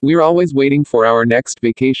We're always waiting for our next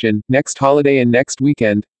vacation, next holiday, and next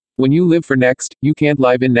weekend. When you live for next, you can't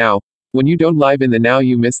live in now. When you don't live in the now,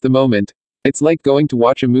 you miss the moment. It's like going to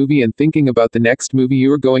watch a movie and thinking about the next movie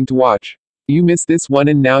you are going to watch. You miss this one,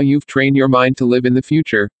 and now you've trained your mind to live in the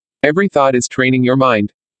future. Every thought is training your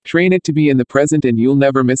mind. Train it to be in the present, and you'll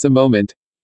never miss a moment.